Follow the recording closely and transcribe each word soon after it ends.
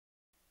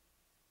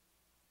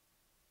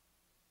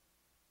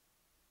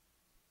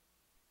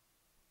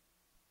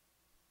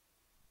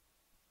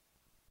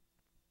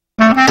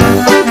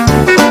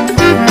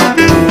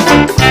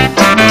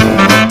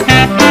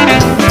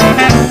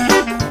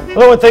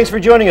Hello and thanks for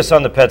joining us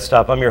on the Pet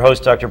Stop. I'm your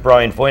host, Dr.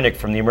 Brian Voynick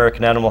from the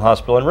American Animal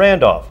Hospital in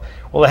Randolph.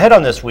 Well, ahead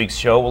on this week's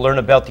show, we'll learn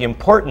about the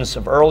importance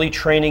of early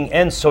training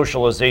and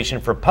socialization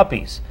for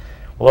puppies.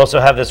 We'll also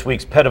have this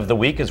week's Pet of the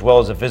Week, as well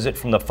as a visit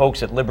from the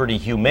folks at Liberty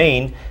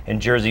Humane in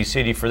Jersey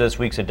City for this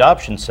week's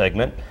adoption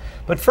segment.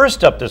 But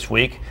first up this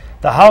week,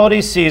 the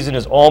holiday season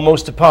is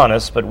almost upon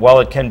us, but while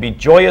it can be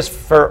joyous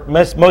for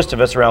most of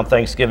us around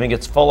Thanksgiving,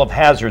 it's full of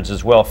hazards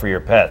as well for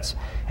your pets.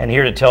 And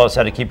here to tell us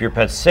how to keep your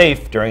pets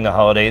safe during the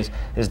holidays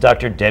is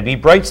Dr. Debbie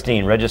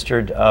Breitstein,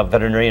 registered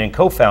veterinarian and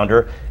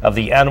co-founder of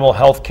the Animal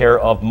Health Care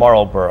of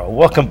Marlboro.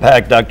 Welcome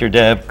back, Dr.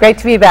 Deb. Great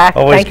to be back.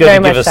 Always Thank good you to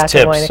very give much, us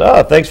Dr. tips.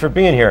 Voynick. Thanks for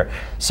being here.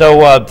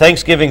 So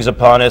Thanksgiving's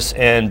upon us,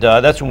 and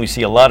that's when we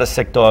see a lot of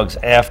sick dogs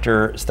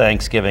after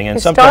Thanksgiving,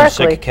 and sometimes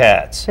sick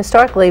cats.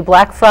 Historically,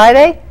 Black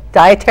Friday,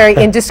 dietary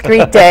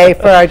indiscreet day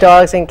for our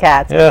dogs and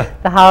cats. Yeah.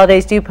 The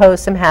holidays do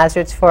pose some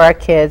hazards for our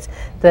kids.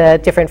 The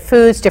different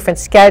foods, different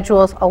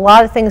schedules, a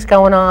lot of things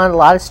going on, a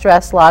lot of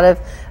stress, a lot of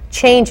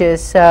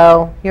changes.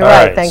 So you're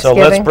right,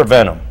 Thanksgiving. So let's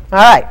prevent them. All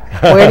right,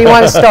 where do you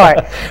want to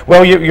start?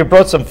 Well, you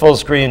brought some full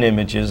screen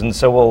images, and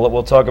so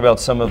we'll talk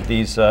about some of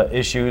these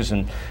issues.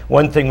 And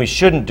one thing we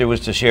shouldn't do is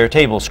to share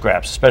table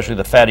scraps, especially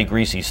the fatty,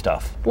 greasy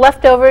stuff.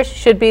 Leftovers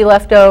should be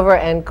leftover,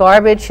 and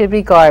garbage should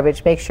be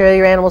garbage. Make sure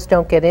your animals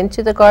don't get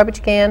into the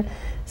garbage can.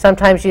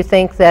 Sometimes you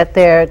think that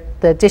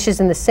the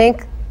dishes in the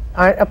sink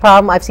aren't a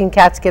problem. I've seen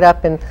cats get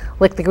up and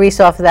lick the grease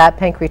off of that.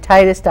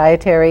 Pancreatitis,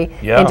 dietary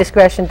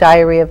indiscretion,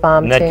 diarrhea,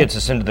 vomiting. And that gets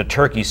us into the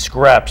turkey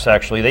scraps,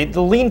 actually.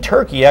 The lean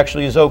turkey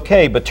actually is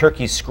okay, but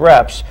turkey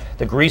scraps,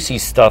 the greasy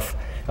stuff,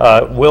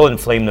 will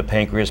inflame the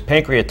pancreas.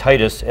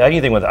 Pancreatitis,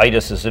 anything with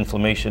itis is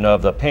inflammation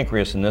of the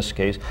pancreas in this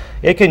case.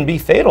 It can be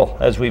fatal,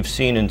 as we've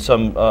seen in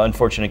some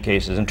unfortunate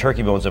cases. And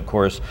turkey bones, of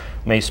course,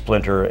 may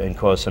splinter and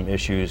cause some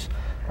issues.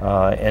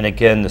 And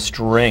again, the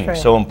string,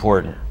 so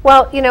important.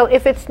 Well, you know,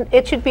 if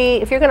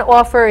you're going to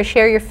offer or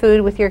share your food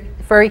with your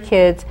furry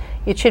kids,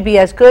 it should be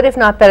as good, if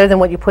not better, than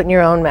what you put in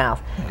your own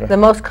mouth. Okay. The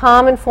most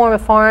common form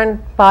of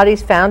foreign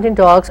bodies found in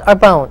dogs are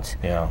bones.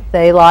 Yeah.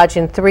 They lodge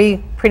in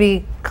 3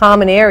 pretty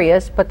common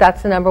areas, but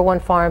that's the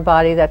 #1 foreign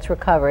body that's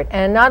recovered.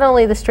 And not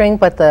only the string,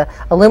 but the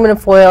aluminum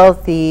foil,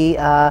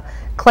 the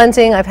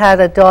cleansing. I've had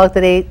a dog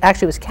that ate,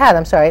 actually it was a cat,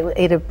 I'm sorry,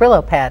 ate a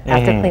Brillo pad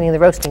after cleaning the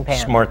roasting pan.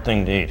 Smart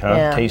thing to eat, huh?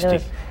 Yeah, tasty.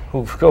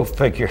 Go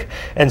figure.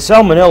 And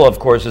salmonella, of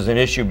course, is an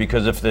issue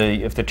because if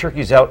the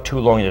turkey's out too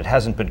long and it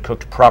hasn't been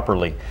cooked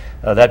properly,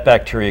 that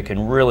bacteria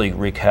can really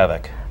wreak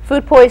havoc.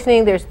 Food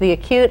poisoning, there's the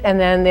acute, and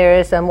then there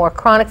is a more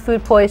chronic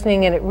food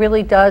poisoning, and it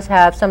really does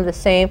have some of the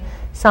same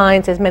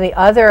signs as many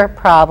other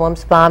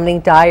problems: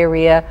 vomiting,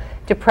 diarrhea,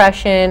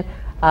 depression,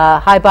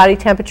 high body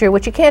temperature,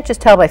 which you can't just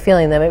tell by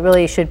feeling them. It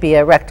really should be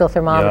a rectal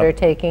thermometer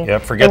taking. Yeah,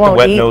 forget the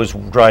wet nose,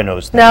 dry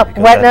nose thing. No,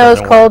 wet nose,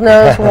 cold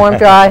nose, warm,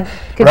 dry.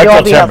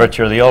 Rectal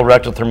temperature, the old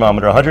rectal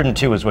thermometer,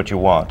 102 is what you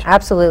want.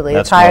 Absolutely,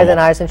 it's higher than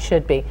ours and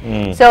should be.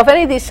 So if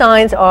any of these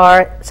signs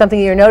are something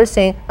you're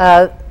noticing,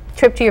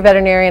 trip to your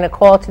veterinarian, a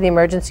call to the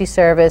emergency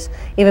service,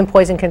 even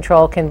poison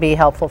control can be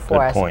helpful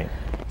for us. Good point.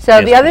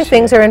 So the other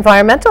things are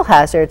environmental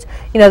hazards.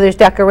 You know, there's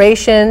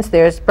decorations,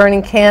 there's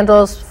burning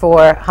candles.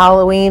 For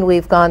Halloween,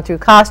 we've gone through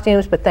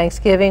costumes, but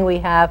Thanksgiving we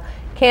have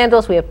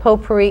candles, we have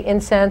potpourri,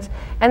 incense,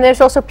 and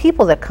there's also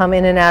people that come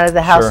in and out of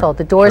the household.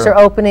 The doors are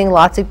opening,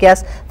 lots of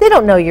guests. They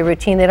don't know your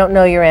routine, they don't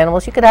know your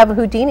animals. You could have a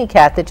Houdini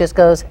cat that just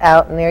goes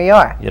out and there you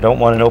are. You don't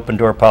want an open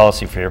door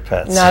policy for your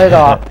pets. Not at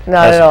all,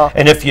 not at all.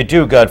 And if you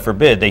do, God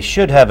forbid, they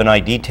should have an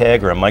ID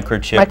tag or a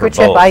microchip or both.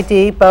 Microchip,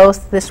 ID,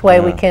 both. This way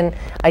we can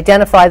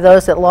identify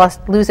those that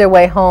lose their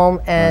way home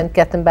and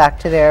get them back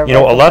to their You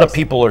know, a lot of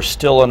people are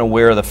still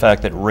unaware of the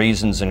fact that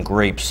raisins and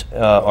grapes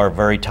are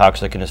very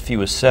toxic, and as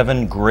few as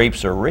 7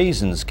 grapes or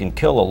raisins can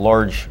kill a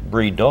large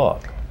breed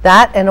dog.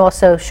 That and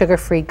also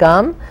sugar-free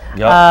gum.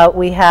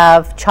 We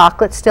have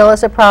chocolate still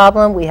as a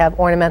problem. We have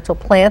ornamental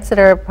plants that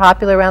are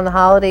popular around the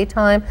holiday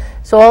time.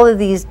 So all of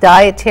these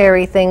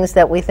dietary things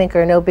that we think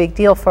are no big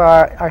deal for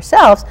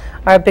ourselves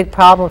are a big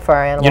problem for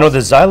our animals. You know, the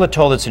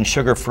xylitol that's in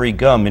sugar-free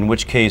gum, in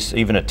which case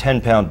even a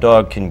 10-pound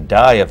dog can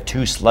die of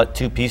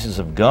 2 pieces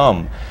of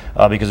gum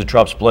because it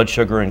drops blood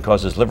sugar and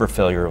causes liver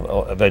failure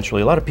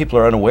eventually. A lot of people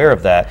are unaware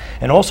of that.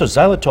 And also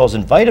xylitol's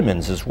in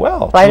vitamins as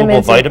well.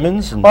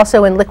 Vitamins.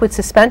 Also in liquid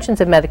suspensions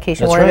of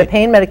medication. One of the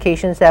pain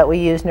medications that we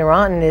use,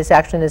 Neurontin, is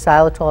actually a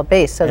xylitol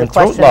base. So and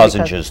throat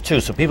lozenges too,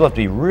 so people have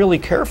to be really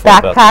careful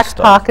about this stuff.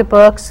 Backpacks,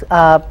 pocketbooks,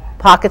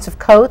 pockets of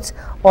coats,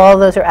 all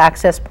of those are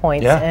access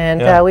points,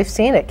 and we've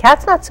seen it.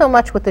 Cats not so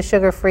much with the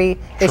sugar-free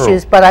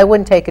issues, but I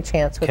wouldn't take a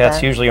chance with that.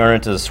 Cats usually aren't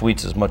into the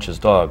sweets as much as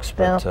dogs.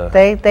 But, no,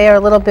 they are a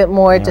little bit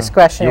more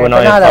discretionary, but not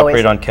always. You and I have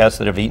operated on cats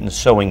that have eaten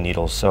sewing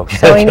needles. So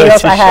sewing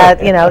needles, I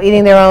had, you know,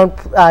 eating their own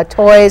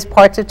toys,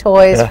 parts of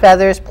toys,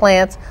 feathers,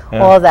 plants,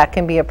 all of that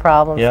can be a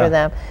problem for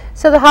them.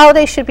 So the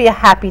holidays should be a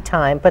happy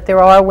time, but there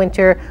are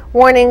winter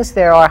warnings,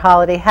 there are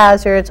holiday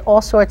hazards,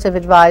 all sorts of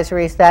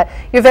advisories that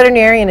your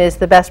veterinarian is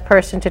the best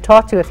person to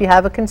talk to if you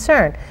have a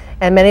concern.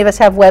 And many of us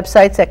have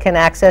websites that can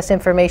access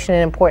information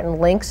and important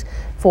links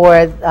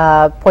for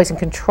poison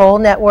control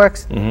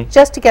networks,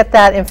 just to get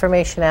that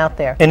information out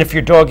there. And if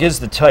your dog is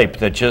the type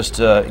that just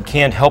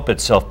can't help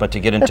itself but to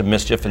get into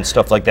mischief and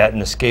stuff like that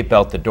and escape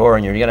out the door,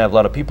 and you're going to have a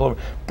lot of people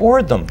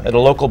board them at a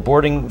local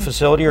boarding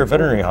facility or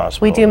veterinary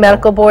hospital. We do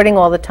medical boarding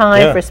all the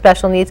time for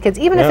special needs kids,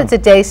 even if it's a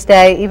day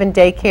stay, even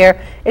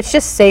daycare. It's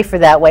just safer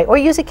that way. Or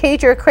use a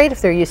cage or a crate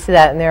if they're used to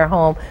that in their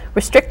home.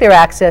 Restrict their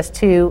access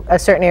to a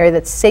certain area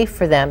that's safe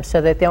for them so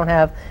that they don't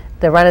have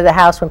the run of the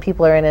house when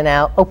people are in and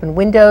out. Open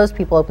windows.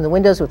 People open the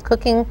windows with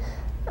cooking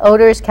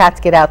odors. Cats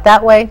get out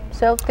that way.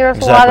 So there's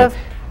a lot of...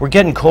 We're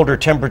getting colder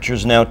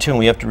temperatures now, too, and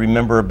we have to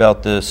remember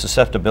about the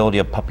susceptibility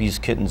of puppies,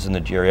 kittens, and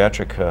the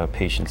geriatric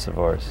patients of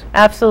ours.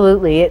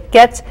 Absolutely.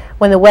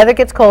 When the weather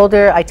gets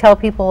colder, I tell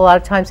people a lot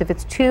of times if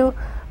it's too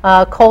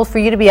cold for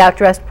you to be out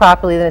dressed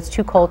properly, then it's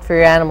too cold for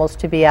your animals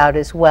to be out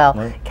as well.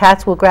 Right.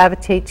 Cats will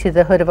gravitate to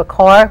the hood of a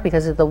car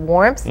because of the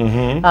warmth.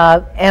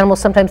 Animals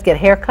sometimes get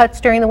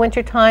haircuts during the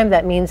winter time.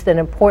 That means that an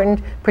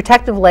important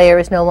protective layer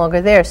is no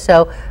longer there.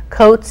 So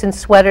coats and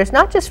sweaters,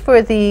 not just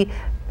for the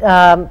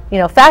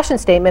fashion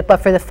statement, but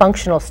for the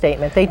functional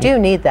statement. They do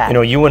need that.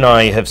 You and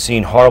I have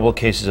seen horrible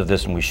cases of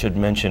this, and we should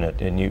mention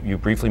it. And you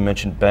briefly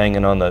mentioned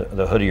banging on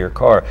the hood of your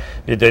car.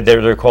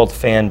 They're called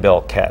fan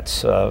belt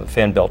cats.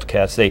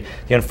 They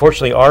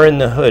unfortunately are in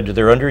the hood.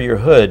 They're under your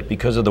hood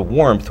because of the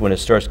warmth when it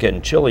starts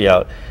getting chilly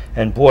out.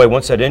 And boy,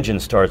 once that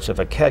engine starts, if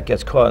a cat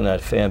gets caught in that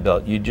fan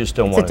belt, you just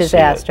don't want to see it. It's a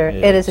disaster.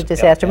 It is a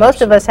disaster.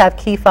 Most of us have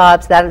key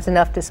fobs. That is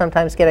enough to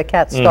sometimes get a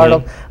cat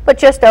startled. But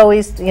just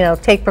always,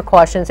 take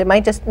precautions. It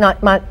might just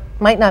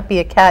might not be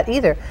a cat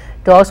either.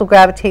 Dogs will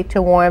gravitate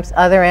to warmth,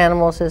 other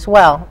animals as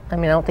well. I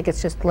don't think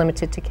it's just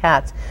limited to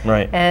cats.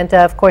 Right. And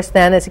of course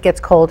then as it gets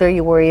colder,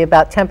 you worry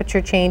about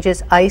temperature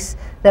changes, ice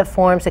that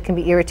forms that can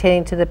be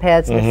irritating to the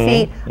pads and the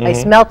feet,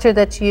 ice melter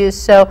that's used.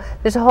 So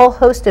there's a whole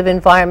host of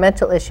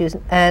environmental issues,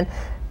 and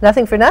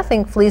nothing for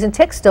nothing, fleas and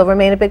ticks still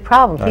remain a big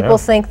problem. People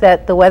think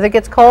that the weather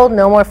gets cold,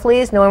 no more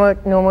fleas, no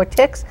more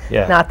ticks.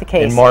 Not the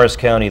case. In Morris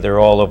County, they're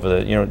all over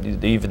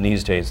even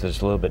these days, it's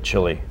a little bit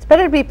chilly. It's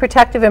better to be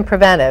protective and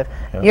preventive.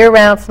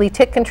 Year-round flea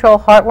tick control,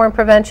 heartworm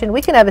prevention.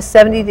 We can have a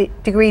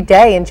 70-degree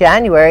day in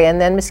January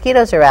and then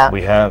mosquitoes are out.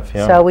 We have,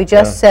 So we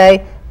just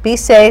say, be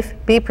safe,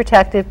 be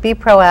protective, be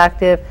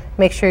proactive,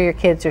 make sure your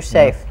kids are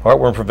safe.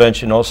 Heartworm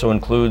prevention also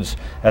includes,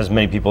 as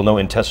many people know,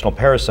 intestinal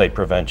parasite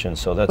prevention,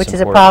 so that's Which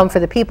is a problem for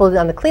the people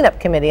on the cleanup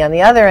committee on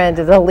the other end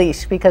of the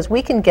leash, because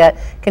we can get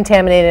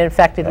contaminated and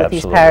infected with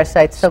these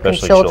parasites, so can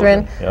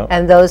children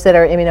and those that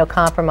are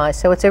immunocompromised.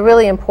 So it's a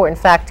really important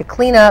fact to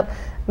clean up,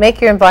 make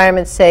your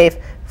environment safe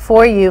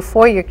for you,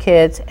 for your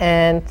kids,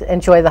 and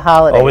enjoy the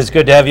holidays. Always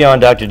good to have you on,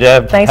 Dr.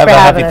 Deb. Thanks for having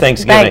us. Have a happy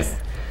Thanksgiving.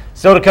 Thanks.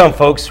 Still to come,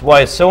 folks,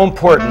 why it's so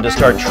important to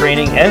start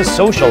training and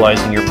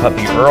socializing your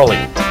puppy early.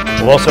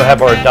 We'll also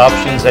have our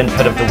adoptions and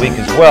pet of the week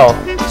as well.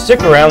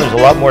 Stick around, there's a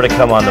lot more to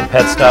come on the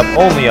Pet Stop,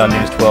 only on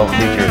News 12 New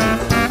Jersey.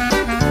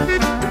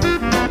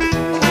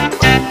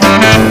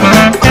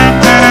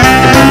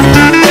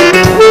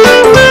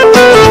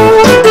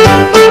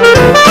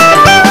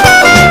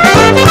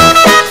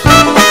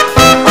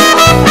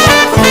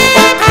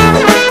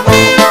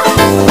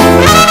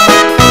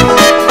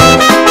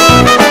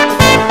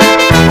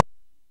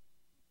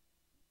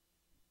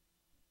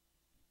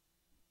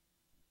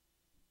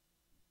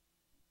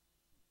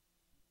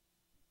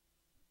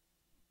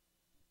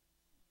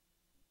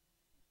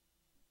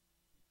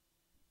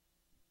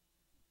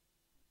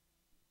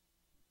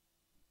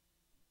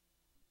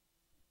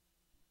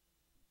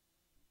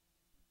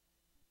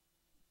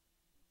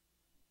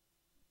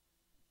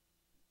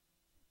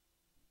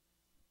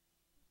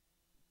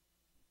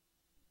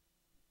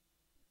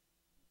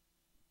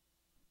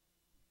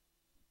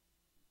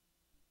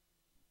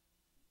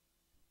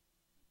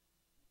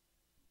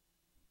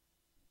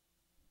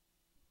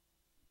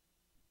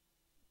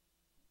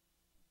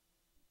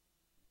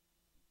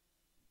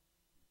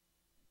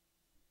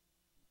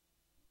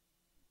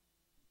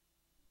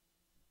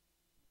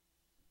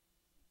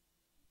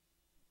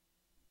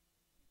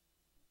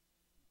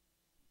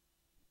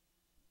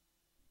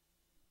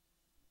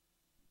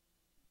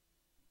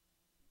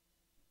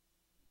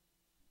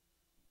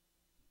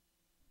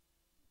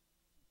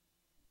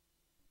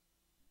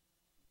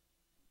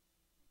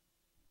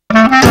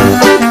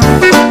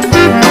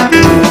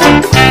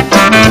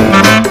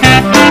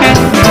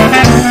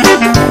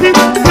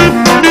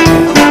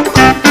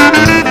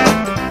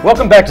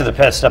 Welcome back to the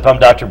Pet Stop. I'm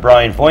Dr.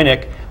 Brian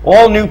Voynick.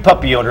 All new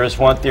puppy owners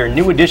want their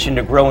new addition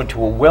to grow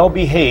into a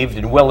well-behaved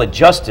and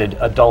well-adjusted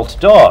adult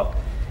dog.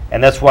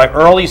 And that's why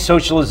early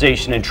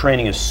socialization and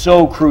training is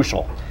so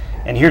crucial.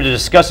 And here to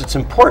discuss its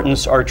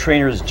importance are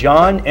trainers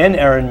John and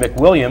Erin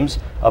McWilliams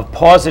of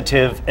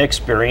Positive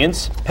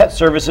Experience Pet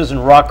Services in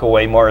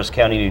Rockaway, Morris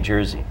County, New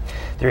Jersey.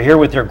 They're here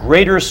with their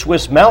Greater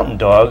Swiss Mountain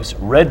Dogs,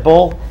 Red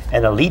Bull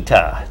and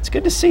Alita. It's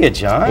good to see you,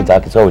 John. Hey,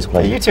 Doc, it's always a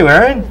pleasure. You too,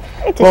 Erin.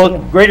 Well,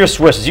 Greater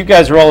Swisses. You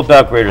guys are all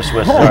about Greater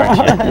Swisses, aren't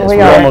you? Yes,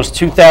 They're almost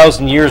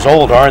 2,000 years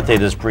old, aren't they,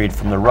 this breed?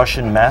 From the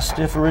Russian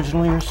Mastiff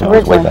originally or so?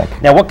 Way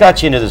back. Now, what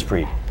got you into this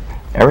breed?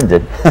 Erin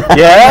did.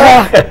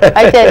 Yeah?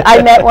 I did.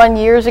 I met one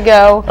years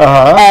ago,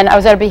 and I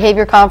was at a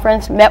behavior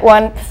conference, met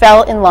one,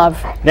 fell in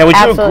love. Now, would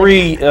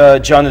Absolutely. you agree,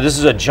 John, that this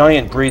is a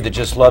giant breed that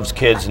just loves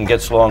kids and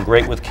gets along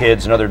great with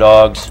kids and other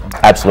dogs?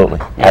 Absolutely.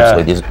 Yeah.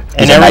 Absolutely. These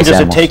And are Erin, nice does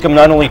animals. it take them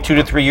not only 2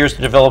 to 3 years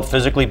to develop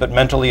physically, but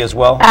mentally as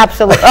well?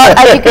 Absolutely.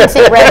 As you can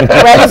see, Ren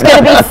is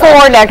going to be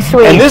 4 next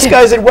week. And this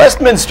guy's at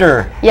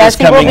Westminster Yes,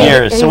 this he will coming be.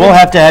 year, so we'll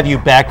have to have you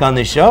back on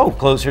the show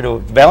closer to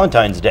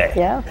Valentine's Day.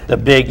 Yeah. The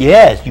big,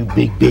 yes, you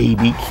big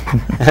baby.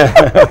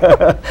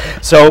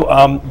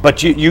 So,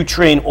 but you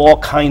train all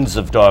kinds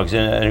of dogs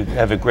and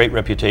have a great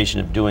reputation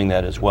of doing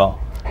that as well.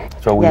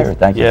 That's what we Yes. hear.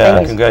 Thank you. Yeah,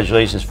 Thanks.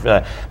 congratulations for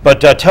that.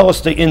 But tell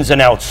us the ins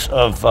and outs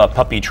of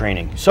puppy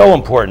training. So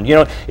important. You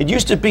know, it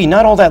used to be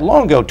not all that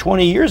long ago,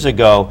 20 years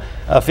ago,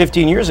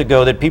 15 years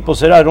ago, that people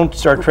said, "Oh, don't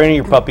start training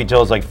your puppy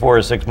till it's like 4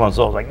 or 6 months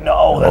old." Like,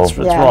 no, that's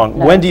Yeah, wrong.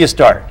 no. When do you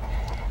start?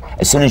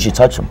 As soon as you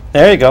touch them.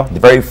 There you go. The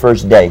very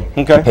first day,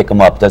 Okay. you pick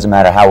them up, doesn't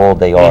matter how old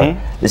they are.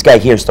 This guy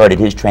here started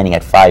his training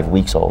at 5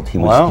 weeks old. He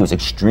was Wow. he was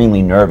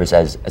extremely nervous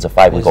as a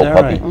 5-week-old that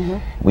puppy.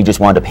 right? We just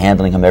wound up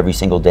handling him every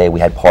single day. We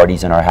had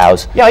parties in our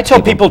house. Yeah, I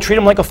tell people treat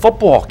them like a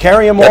football,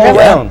 carry them all Yeah.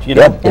 around. You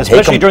know, Yeah. And take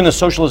especially 'em- during the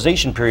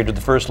socialization period of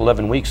the first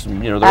 11 weeks. You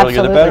know, the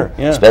earlier the Absolutely. better.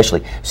 Yeah.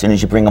 Especially as soon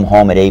as you bring them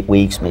home at 8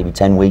 weeks, maybe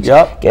 10 weeks,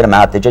 Yep. get them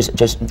out there.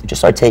 Just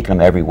start taking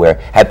them everywhere.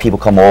 Have people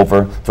come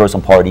over, throw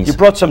some parties. You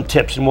brought some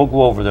tips, and we'll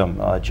go over them,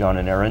 John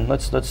and Erin.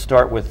 Let's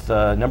start with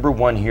number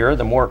 1 here.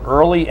 The more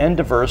early and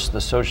diverse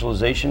the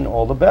socialization,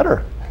 all the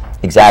better.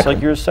 Exactly. Just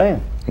like you were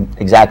saying.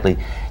 Exactly.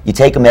 You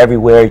take them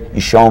everywhere,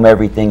 you show them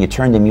everything, you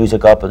turn the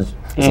music up as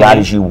loud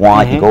as you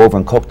want, you go over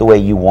and cook the way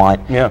you want.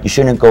 Yeah. You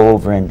shouldn't go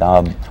over and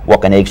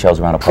walk on eggshells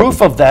around a puppy.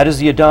 Proof of that is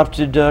the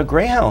adopted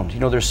greyhound. You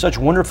know, they're such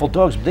wonderful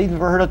dogs, but they've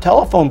never heard a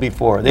telephone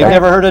before. They've Right.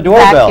 never heard a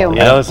doorbell. Vacuum.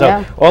 You know, so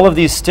Yeah. all of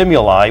these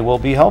stimuli will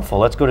be helpful.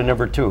 Let's go to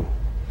number 2.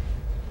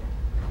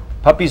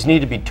 Puppies need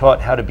to be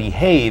taught how to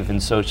behave in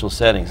social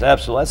settings.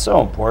 Absolutely, that's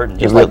so important.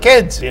 Just like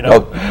kids, you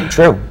know. Oh,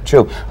 true,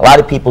 true. A lot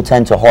of people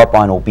tend to harp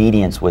on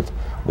obedience with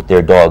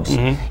their dogs.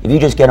 If you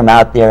just get them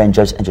out there and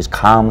just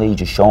calmly,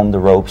 just show them the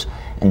ropes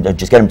and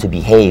just get them to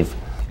behave,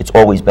 it's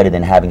always better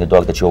than having a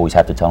dog that you always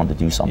have to tell them to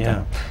do something.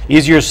 Yeah,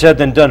 easier said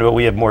than done, but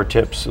we have more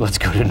tips. Let's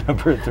go to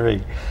number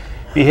 3.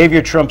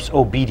 Behavior trumps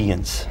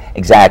obedience.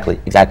 Exactly,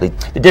 exactly.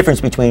 The difference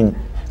between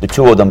the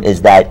two of them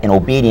is that in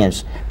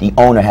obedience, the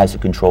owner has to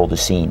control the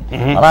scene.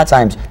 A lot of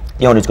times,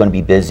 the owner's going to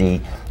be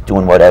busy,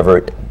 doing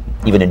whatever,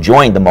 even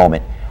enjoying the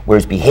moment.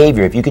 Whereas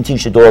behavior, if you can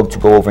teach the dog to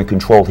go over and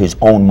control his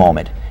own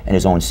moment and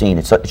his own scene,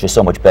 it's just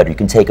so much better. You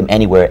can take him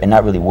anywhere and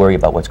not really worry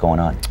about what's going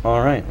on.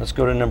 All right, let's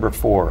go to number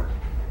 4.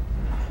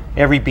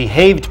 Every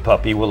behaved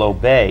puppy will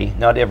obey.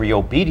 Not every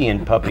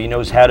obedient puppy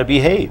knows how to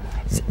behave.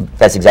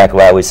 That's exactly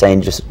what I was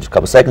saying just a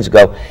couple seconds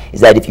ago,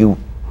 is that if you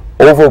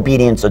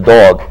over-obedience a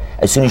dog,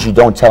 as soon as you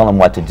don't tell them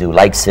what to do,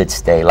 like sit,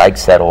 stay, like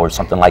settle, or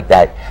something like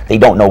that, they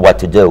don't know what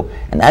to do.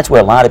 And that's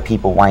where a lot of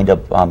people wind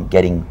up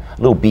getting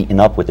a little beaten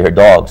up with their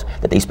dogs,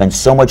 that they spend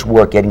so much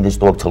work getting this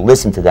dog to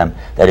listen to them,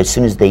 that as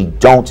soon as they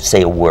don't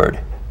say a word,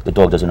 the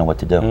dog doesn't know what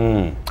to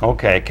do.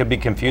 Okay, it could be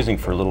confusing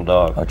for a little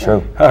dog. Oh,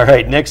 true. All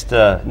right, next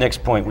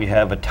point we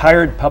have: a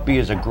tired puppy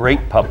is a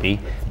great puppy.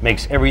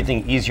 Makes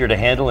everything easier to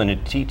handle and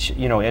to teach.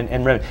 You know,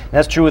 and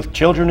that's true with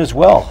children as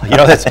well. You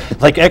know, that's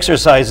like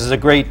exercise is a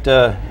great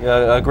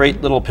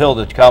little pill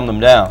to calm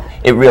them down.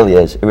 It really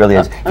is. It really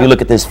is. If you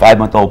look at this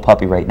 5-month-old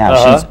puppy right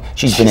now,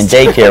 she's been in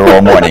daycare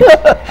all morning,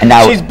 and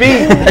now She's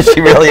beat. she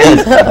really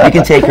is. You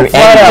can take her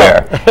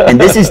anywhere, and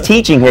this is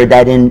teaching her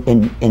that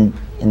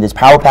in this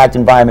power-packed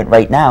environment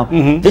right now,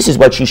 this is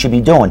what she should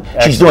be doing.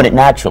 She's doing it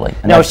naturally.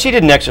 And Now, if she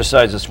didn't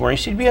exercise this morning,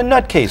 she'd be a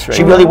nutcase right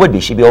she now. really would be.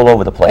 She'd be all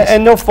over the place.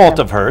 And no fault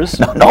of hers.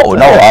 No,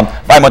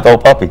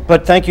 5-month-old puppy.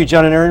 But thank you,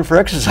 John and Erin, for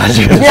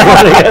exercising this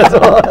morning. That's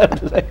all I have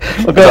to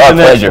say. We'll go It's to our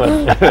the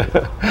next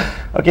pleasure.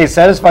 one. Okay,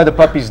 satisfy the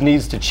puppy's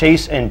needs to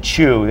chase and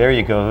chew. There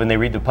you go. When they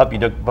read the puppy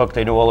book,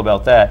 they know all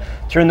about that.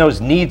 Turn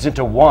those needs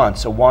into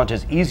wants. A want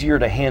is easier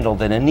to handle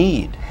than a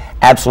need.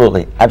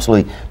 Absolutely,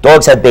 absolutely.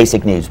 Dogs have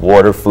basic needs: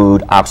 water,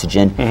 food,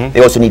 oxygen.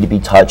 They also need to be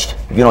touched.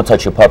 If you don't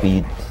touch your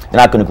puppy, they're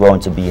not going to grow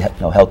into be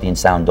healthy and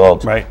sound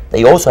dogs. Right.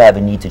 They also have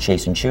a need to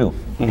chase and chew,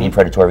 being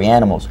predatory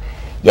animals.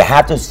 You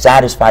have to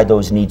satisfy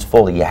those needs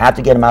fully. You have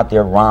to get them out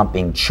there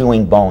romping,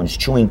 chewing bones,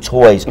 chewing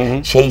toys,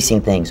 chasing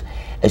things.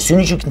 As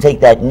soon as you can take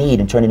that need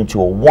and turn it into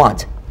a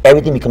want,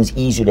 everything becomes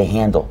easier to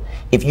handle.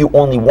 If you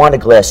only want a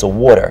glass of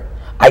water,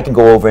 I can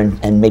go over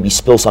and maybe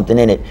spill something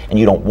in it and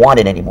you don't want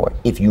it anymore.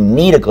 If you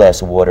need a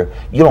glass of water,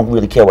 you don't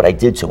really care what I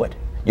did to it.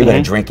 You're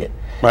going to drink it.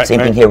 Right,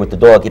 Same thing here with the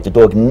dog. If the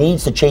dog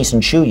needs to chase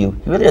and chew you,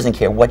 he really doesn't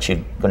care what you're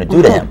going to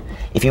do to him.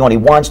 If he only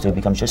wants to, it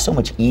becomes just so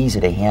much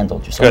easier to handle,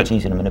 just so much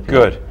easier to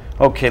manipulate. Good.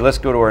 Okay, let's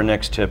go to our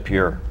next tip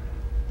here.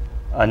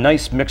 A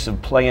nice mix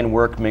of play and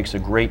work makes a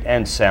great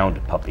and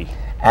sound puppy.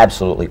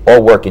 Absolutely.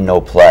 All work and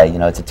no play. You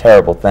know, it's a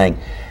terrible thing.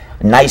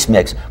 A nice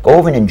mix. Go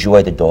over and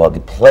enjoy the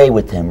dog. Play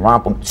with him,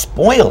 romp him,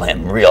 spoil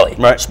him, really.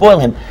 Right. Spoil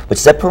him, but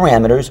set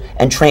parameters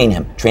and train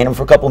him. Train him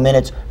for a couple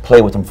minutes,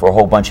 play with him for a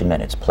whole bunch of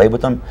minutes. Play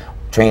with him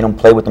train them,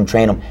 play with them,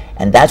 train them.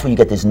 And that's where you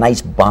get this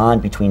nice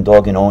bond between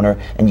dog and owner,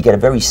 and you get a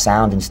very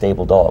sound and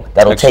stable dog.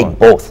 That'll take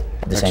both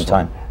at the same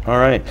time. All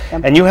right.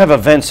 And you have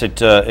events at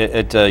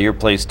your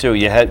place too.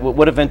 You had,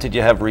 what event did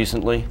you have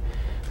recently?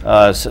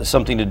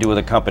 Something to do with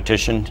a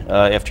competition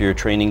after your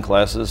training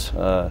classes?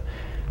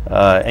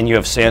 And you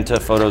have Santa,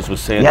 photos with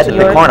Santa. Yeah,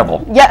 the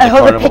carnival. Yeah,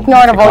 the Pick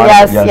Carnival,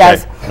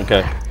 yes.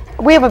 Okay.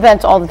 We have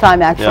events all the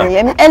time, actually.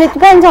 And it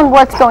depends on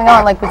what's going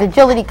on, like with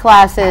agility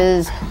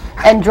classes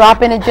and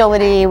drop-in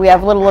agility. We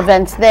have little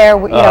events there,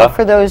 you know,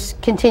 for those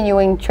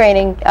continuing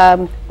training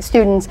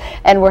students.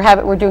 And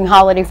we're doing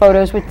holiday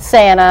photos with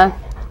Santa.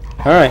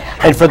 All right.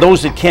 And for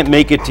those that can't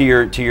make it to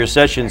your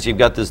sessions, you've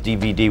got this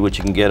DVD which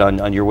you can get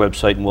on your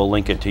website, and we'll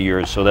link it to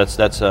yours. So that's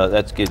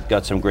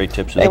got some great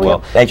tips as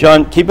well.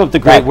 John, keep up the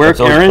great work,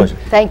 Aaron.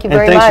 Thank you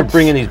very much. And thanks for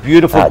bringing these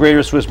beautiful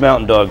Greater Swiss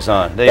Mountain Dogs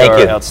on. They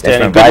are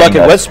outstanding. Good luck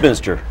at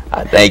Westminster.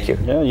 Thank you.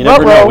 Yeah, you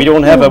never know. We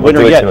don't have a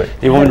winner yet.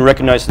 They won't been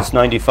recognized since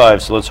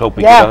 '95, so let's hope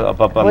we get up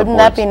on the boards. Wouldn't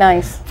that be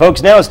nice?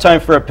 Folks, now it's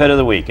time for our Pet of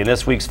the Week. And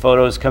this week's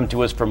photos come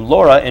to us from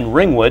Laura in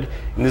Ringwood.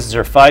 And this is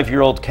her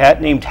 5-year-old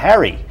cat named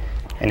Harry.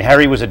 And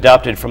Harry was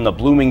adopted from the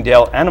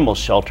Bloomingdale Animal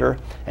Shelter,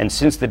 and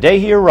since the day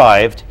he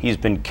arrived, he's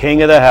been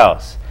king of the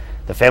house.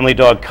 The family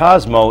dog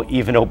Cosmo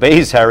even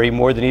obeys Harry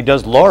more than he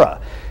does Laura.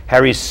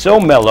 Harry's so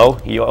mellow,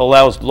 he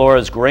allows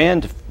Laura's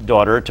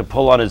granddaughter to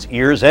pull on his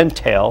ears and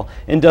tail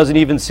and doesn't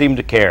even seem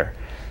to care.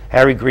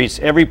 Harry greets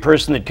every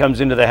person that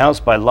comes into the house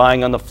by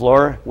lying on the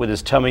floor with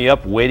his tummy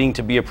up, waiting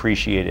to be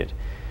appreciated.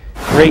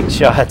 Great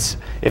shots.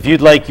 If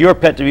you'd like your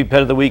pet to be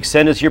Pet of the Week,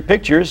 send us your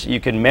pictures. You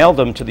can mail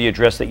them to the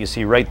address that you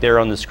see right there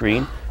on the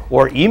screen,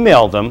 or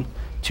email them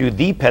to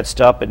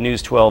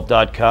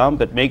thepetstop@news12.com,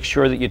 but make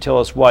sure that you tell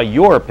us why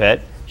your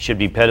pet should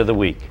be Pet of the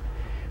Week.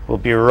 We'll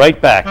be right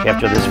back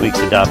after this week's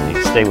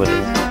adoptee. Stay with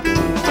us.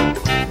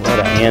 What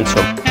a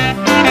handsome.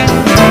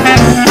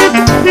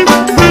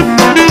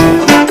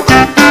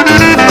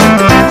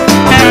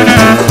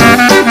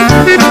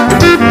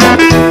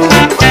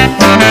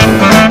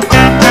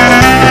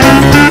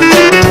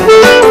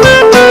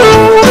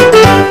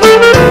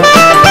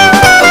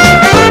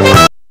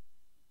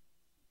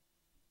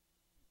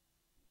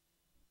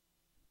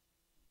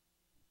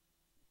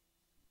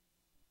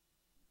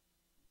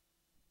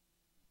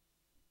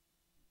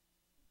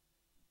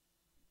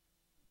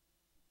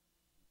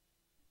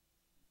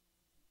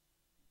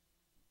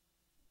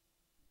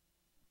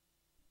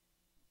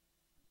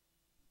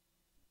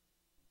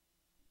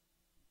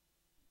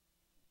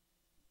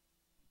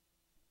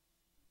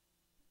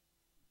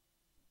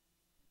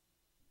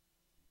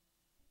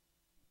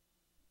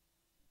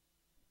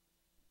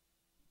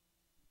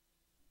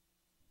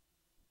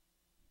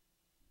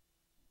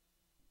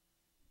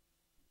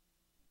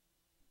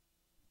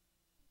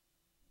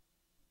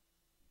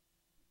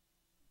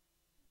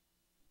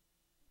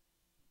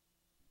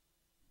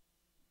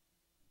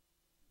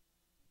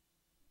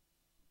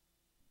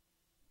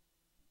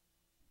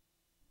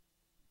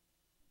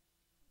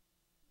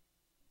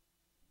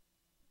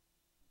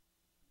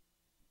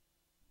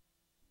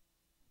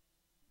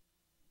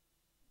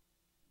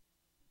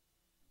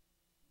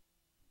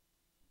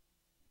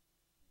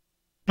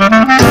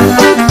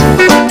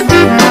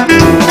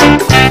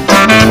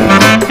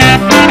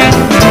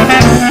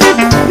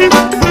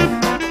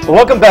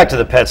 Welcome back to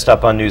the Pet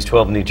Stop on News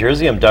 12 New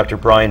Jersey. I'm Dr.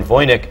 Brian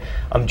Voynick.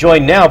 I'm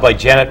joined now by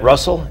Janet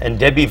Russell and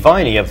Debbie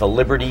Viney of the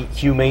Liberty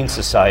Humane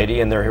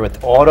Society, and they're here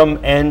with Autumn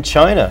and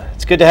China.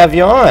 It's good to have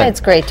you on.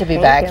 It's great to be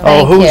back.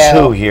 Oh, who's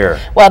who here?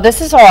 Well,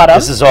 this is Autumn.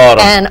 This is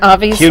Autumn. And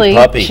obviously, cute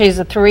puppy.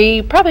 She's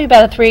probably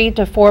about a 3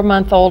 to 4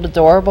 month old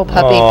adorable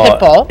puppy, pit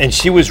bull. And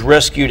she was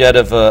rescued out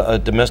of a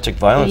domestic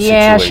violence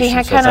situation. situation. She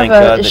had so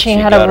kind of she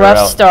had a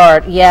rough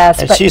start. Yes,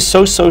 and but she's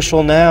so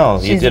social now.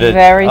 She's you did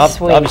very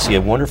sweet. Obviously,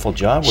 a wonderful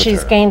job with her.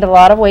 She's gained a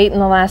lot of weight in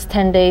the last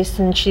 10 days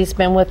since she's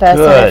been with us.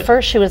 Good. And at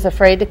first, she was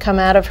afraid to come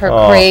out of her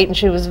crate, and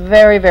she was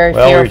very, very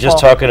fearful. Well, we were just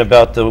talking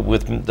about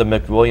with the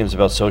McWilliams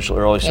about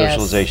early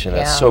socialization.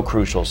 That's so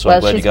crucial. So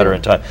I'm glad you got her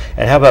in time.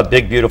 And how about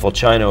big, beautiful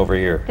China over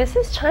here? This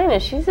is China.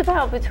 She's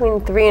about between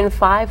 3 and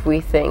 5,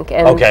 we think,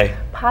 and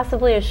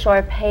possibly a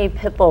Shar-Pei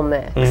pit bull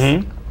mix.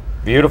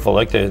 Beautiful,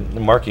 like the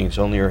markings.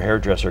 Only her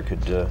hairdresser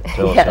could tell us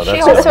how that's.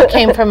 She also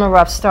came from a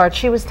rough start.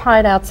 She was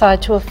tied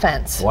outside to a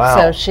fence. Wow.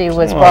 So she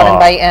was brought in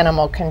by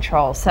animal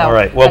control. So. All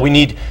right. Well, we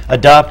need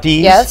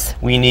adoptees. Yes.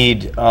 We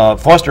need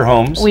foster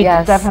homes. We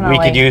definitely.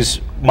 We could use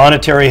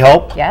monetary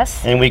help.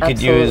 Yes. And we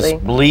could use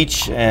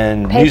bleach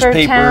and paper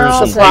newspapers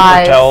towels, and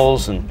paper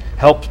towels and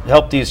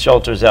help these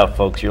shelters out,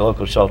 folks. Your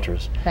local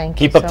shelters.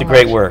 Thank you. Keep up the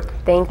great work.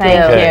 Thank you.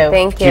 Thank you.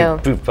 Thank you.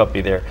 Cute puppy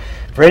there.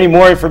 For any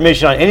more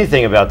information on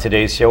anything about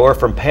today's show or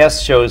from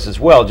past shows as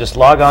well, just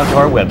log on to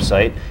our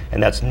website,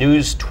 and that's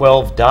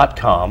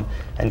news12.com,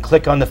 and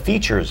click on the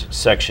features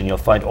section. You'll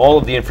find all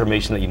of the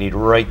information that you need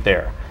right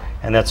there.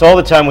 And that's all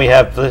the time we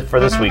have for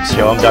this week's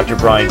show. I'm Dr.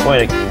 Brian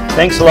Voynick.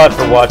 Thanks a lot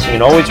for watching,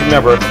 and always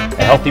remember,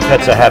 a healthy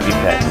pet's a happy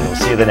pet. And we'll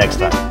see you the next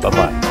time.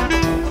 Bye-bye.